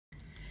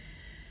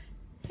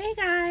Hey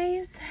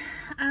guys,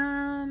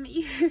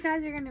 you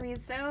guys are gonna be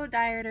so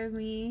tired of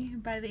me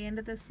by the end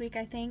of this week.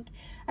 I think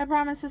I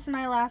promise this is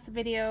my last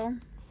video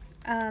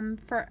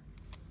for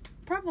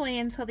probably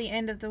until the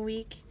end of the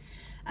week.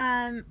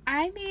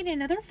 I made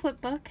another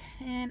flipbook,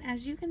 and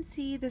as you can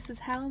see, this is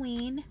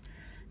Halloween.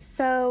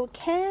 So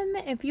Kim,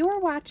 if you are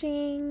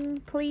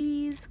watching,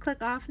 please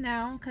click off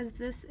now because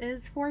this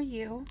is for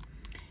you.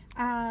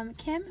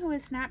 Kim, who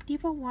is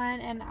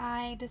Snapdiva1, and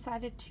I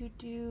decided to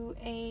do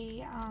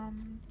a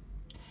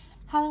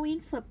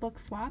Halloween flipbook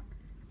swap.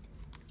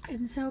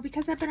 And so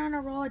because I've been on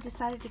a roll, I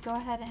decided to go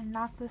ahead and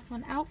knock this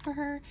one out for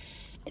her.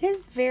 It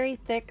is very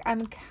thick.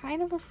 I'm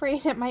kind of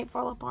afraid it might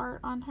fall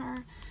apart on her.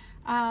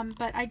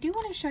 But I do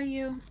want to show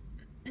you,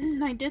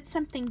 I did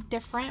something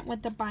different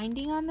with the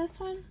binding on this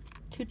one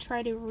to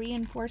try to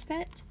reinforce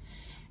it.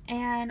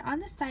 And on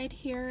the side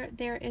here,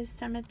 there is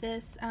some of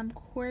this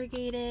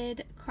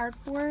corrugated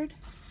cardboard.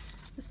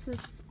 This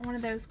is one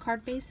of those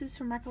card bases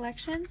from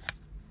Recollections.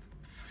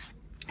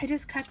 I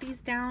just cut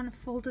these down,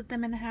 folded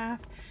them in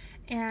half,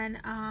 and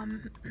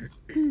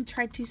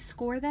tried to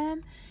score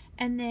them,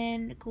 and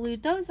then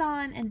glued those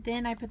on, and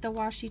then I put the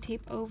washi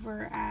tape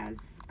over as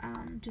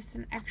just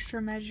an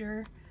extra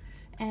measure,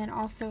 and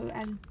also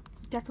as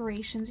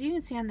decorations. You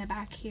can see on the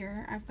back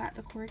here, I've got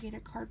the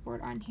corrugated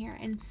cardboard on here,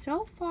 and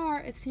so far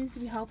it seems to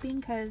be helping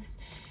because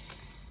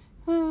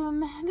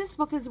this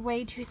book is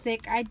way too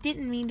thick. I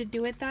didn't mean to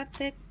do it that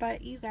thick,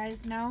 but you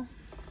guys know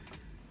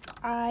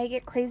I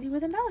get crazy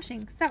with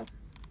embellishing. So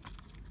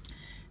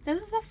this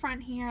is the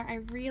front here. I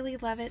really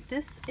love it.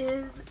 This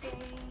is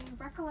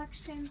a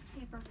Recollections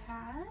paper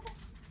pad.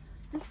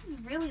 This is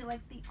really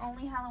like the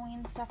only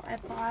Halloween stuff I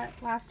bought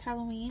last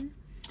Halloween,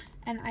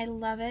 and I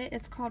love it.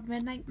 It's called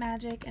Midnight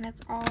Magic, and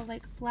it's all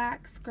like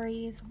blacks,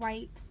 grays,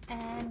 whites,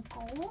 and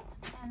gold,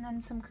 and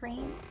then some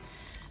cream.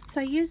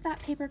 So I used that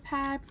paper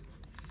pad.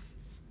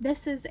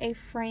 This is a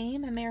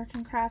frame,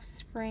 American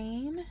Crafts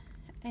frame,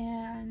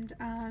 and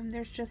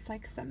there's just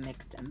like some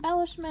mixed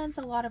embellishments,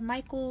 a lot of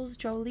Michaels,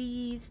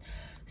 Jolie's,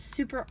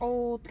 super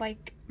old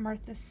like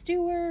Martha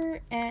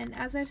Stewart, and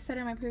as I've said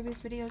in my previous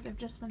videos, I've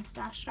just been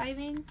stash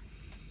diving.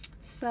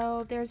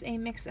 So there's a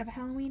mix of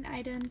Halloween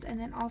items and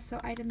then also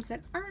items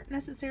that aren't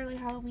necessarily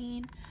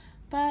Halloween,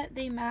 but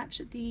they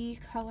match the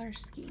color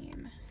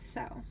scheme.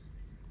 So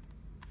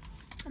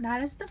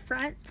that is the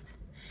front.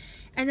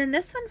 And then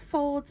this one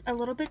folds a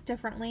little bit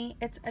differently.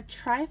 It's a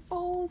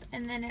tri-fold,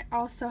 and then it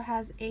also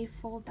has a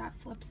fold that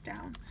flips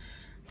down.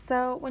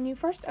 So when you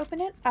first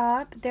open it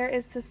up, there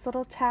is this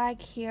little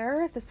tag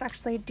here. This is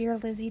actually a Dear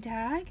Lizzie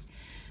tag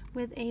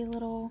with a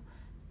little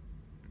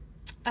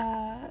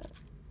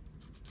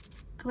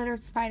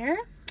glittered spider.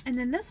 And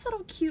then this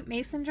little cute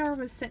mason jar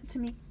was sent to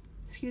me,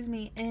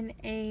 in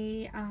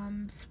a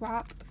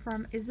swap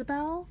from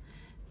Isabel,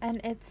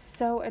 and it's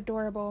so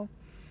adorable.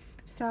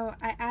 So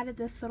I added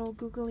this little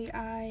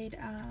googly-eyed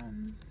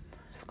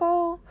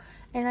skull,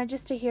 and I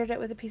just adhered it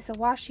with a piece of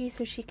washi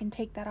so she can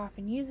take that off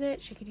and use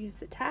it. She could use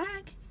the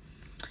tag.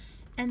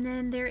 And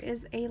then there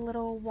is a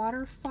little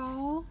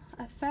waterfall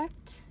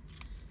effect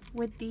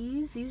with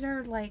these. These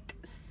are like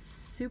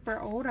super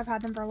old. I've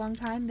had them for a long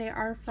time. They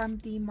are from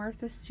the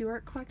Martha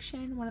Stewart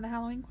collection, one of the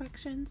Halloween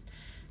collections.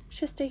 It's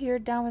just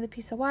adhered down with a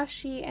piece of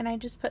washi, and I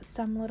just put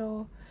some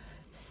little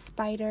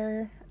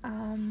spider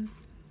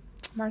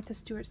Martha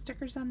Stewart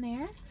stickers on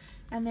there,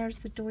 and there's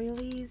the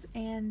doilies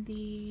and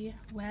the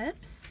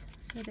webs,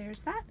 so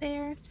there's that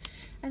there.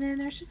 And then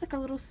there's just like a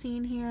little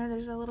scene here.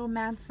 There's a little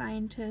mad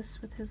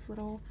scientist with his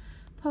little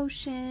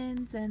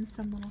potions and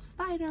some little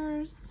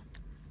spiders.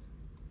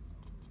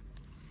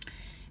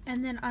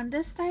 And then on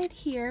this side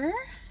here,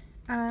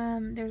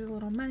 there's a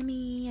little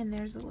mummy, and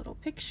there's a little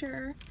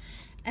picture,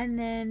 and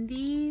then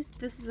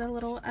this is a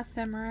little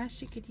ephemera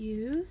she could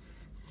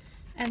use,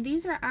 and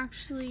these are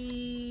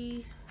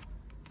actually,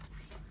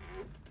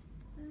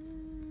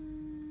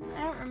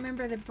 I don't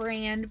remember the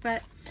brand,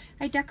 but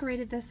I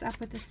decorated this up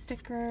with a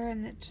sticker,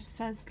 and it just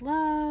says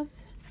love,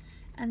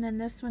 and then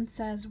this one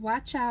says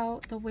watch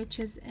out, the witch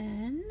is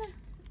in.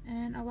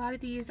 And a lot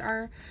of these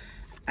are,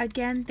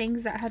 again,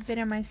 things that have been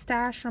in my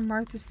stash from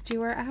Martha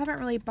Stewart. I haven't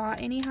really bought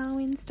any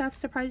Halloween stuff,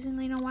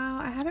 surprisingly, in a while.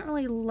 I haven't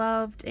really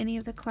loved any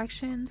of the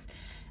collections,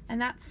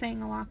 and that's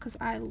saying a lot because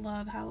I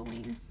love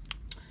Halloween.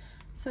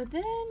 So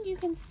then you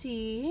can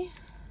see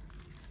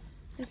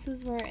this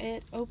is where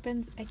it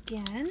opens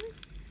again.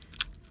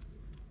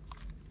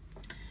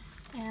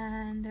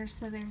 And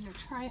there's a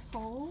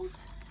tri-fold,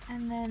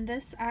 and then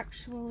this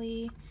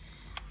actually,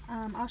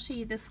 I'll show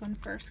you this one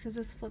first because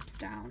this flips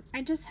down.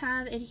 I just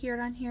have adhered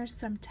on here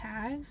some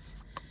tags.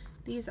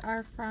 These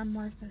are from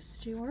Martha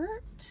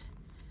Stewart,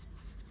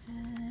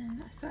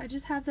 and so I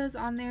just have those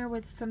on there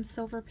with some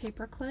silver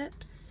paper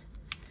clips.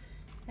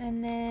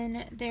 And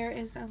then there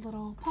is a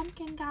little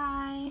pumpkin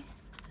guy,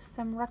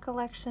 some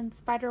Recollection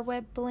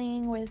spiderweb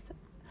bling with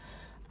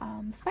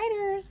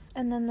spiders,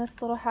 and then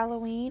this little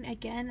Halloween,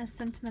 again a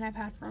sentiment I've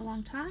had for a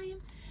long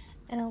time,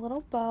 and a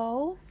little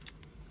bow.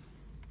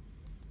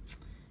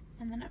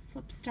 And then it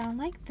flips down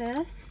like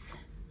this,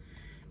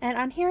 And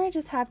on here I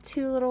just have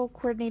 2 little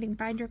coordinating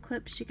binder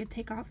clips she could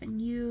take off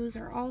and use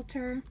or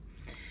alter.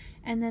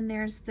 And then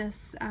there's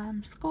this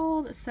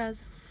skull that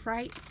says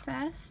Fright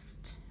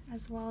Fest,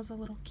 as well as a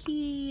little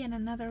key and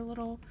another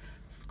little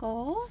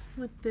skull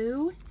with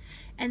Boo.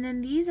 And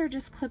then these are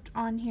just clipped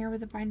on here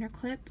with a binder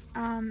clip.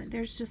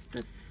 There's just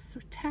this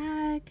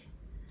tag,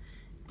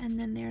 and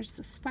then there's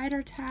the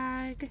spider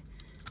tag,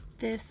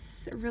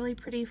 this really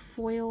pretty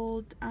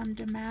foiled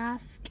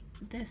damask,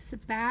 this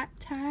bat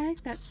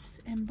tag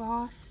that's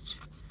embossed,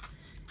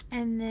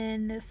 and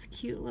then this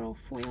cute little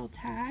foil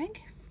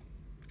tag.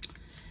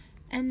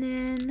 And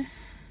then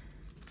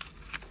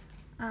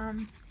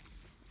on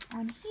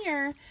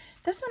here,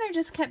 this one I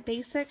just kept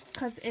basic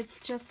because it's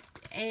just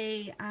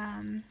a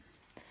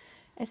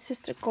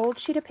gold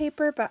sheet of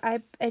paper, but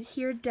I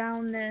adhered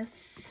down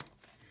this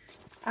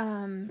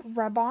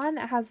rub-on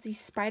that has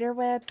these spider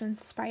webs and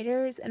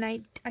spiders, and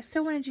I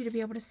still wanted you to be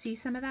able to see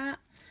some of that.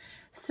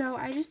 So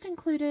I just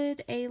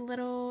included a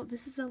little,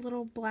 this is a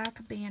little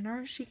black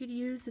banner she could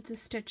use. It's a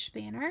stitch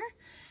banner.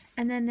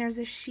 And then there's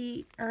a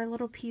sheet or a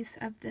little piece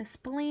of this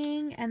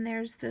bling, and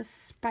there's this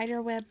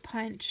spider web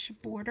punch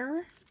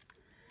border,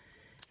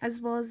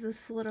 as well as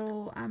this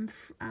little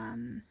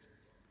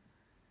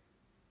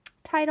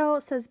title.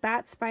 It says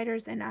Bat,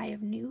 Spiders, and Eye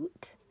of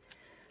Newt.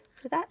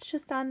 So that's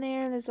just on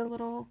there. There's a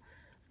little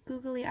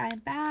googly eye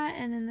bat,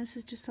 and then this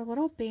is just a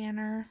little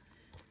banner.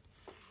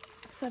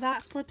 So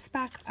that flips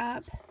back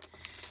up.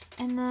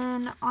 And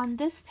then on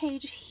this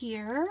page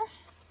here,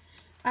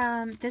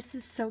 this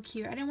is so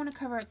cute. I didn't want to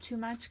cover up too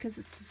much because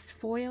it's this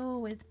foil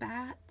with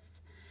bats.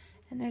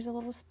 And there's a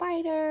little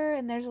spider,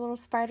 and there's a little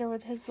spider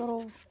with his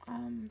little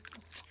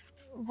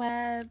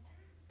web.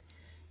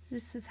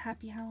 This is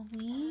Happy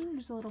Halloween.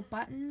 There's a little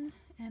button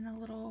and a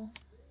little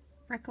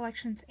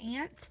Recollections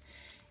ant.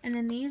 And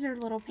then these are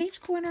little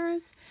page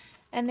corners.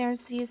 And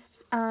there's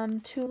these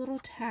 2 little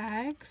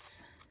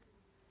tags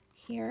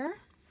here.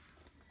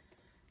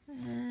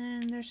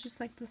 And there's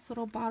just like this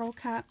little bottle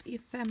cap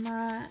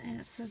ephemera,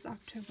 and it says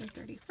October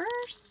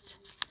 31st.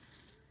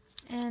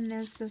 And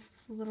there's this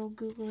little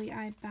googly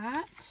eye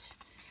bat.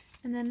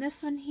 And then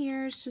this one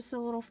here is just a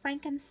little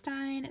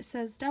Frankenstein. It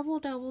says double,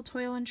 double,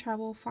 toil and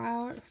trouble,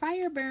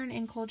 fire burn,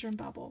 and cauldron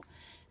bubble.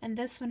 And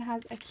this one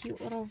has a cute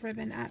little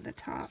ribbon at the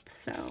top.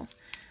 So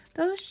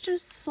those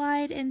just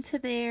slide into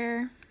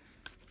there.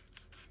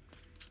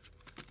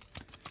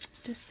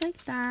 Just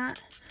like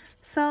that.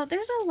 So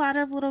there's a lot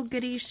of little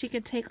goodies she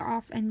could take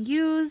off and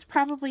use.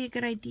 Probably a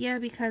good idea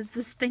because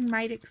this thing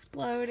might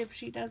explode if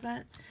she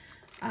doesn't.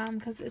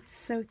 Because it's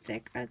so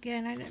thick.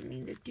 Again, I didn't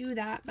mean to do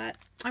that, but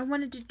I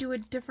wanted to do a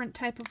different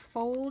type of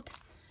fold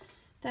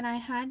than I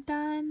had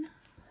done.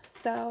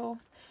 So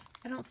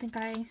I don't think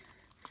I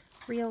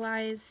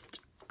realized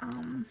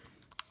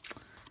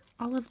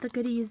all of the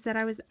goodies that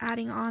I was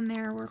adding on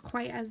there were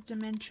quite as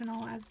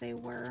dimensional as they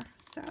were.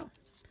 So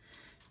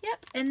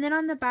yep, and then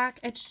on the back,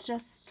 it's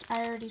just,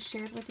 I already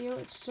shared with you,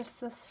 it's just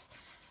this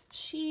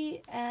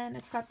sheet, and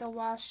it's got the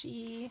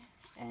washi,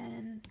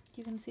 and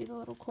you can see the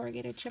little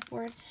corrugated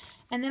chipboard.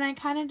 And then I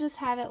kind of just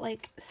have it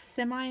like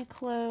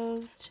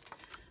semi-closed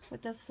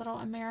with this little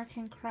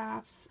American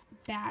Crafts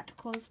bat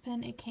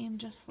clothespin. It came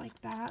just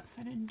like that,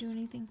 so I didn't do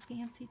anything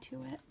fancy to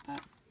it,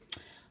 but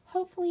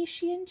hopefully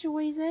she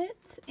enjoys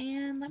it,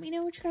 and let me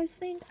know what you guys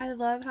think. I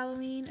love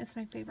Halloween. It's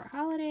my favorite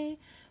holiday.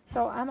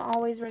 So I'm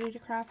always ready to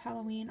craft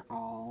Halloween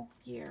all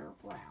year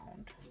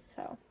round.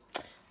 So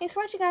thanks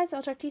for watching, guys.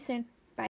 I'll talk to you soon.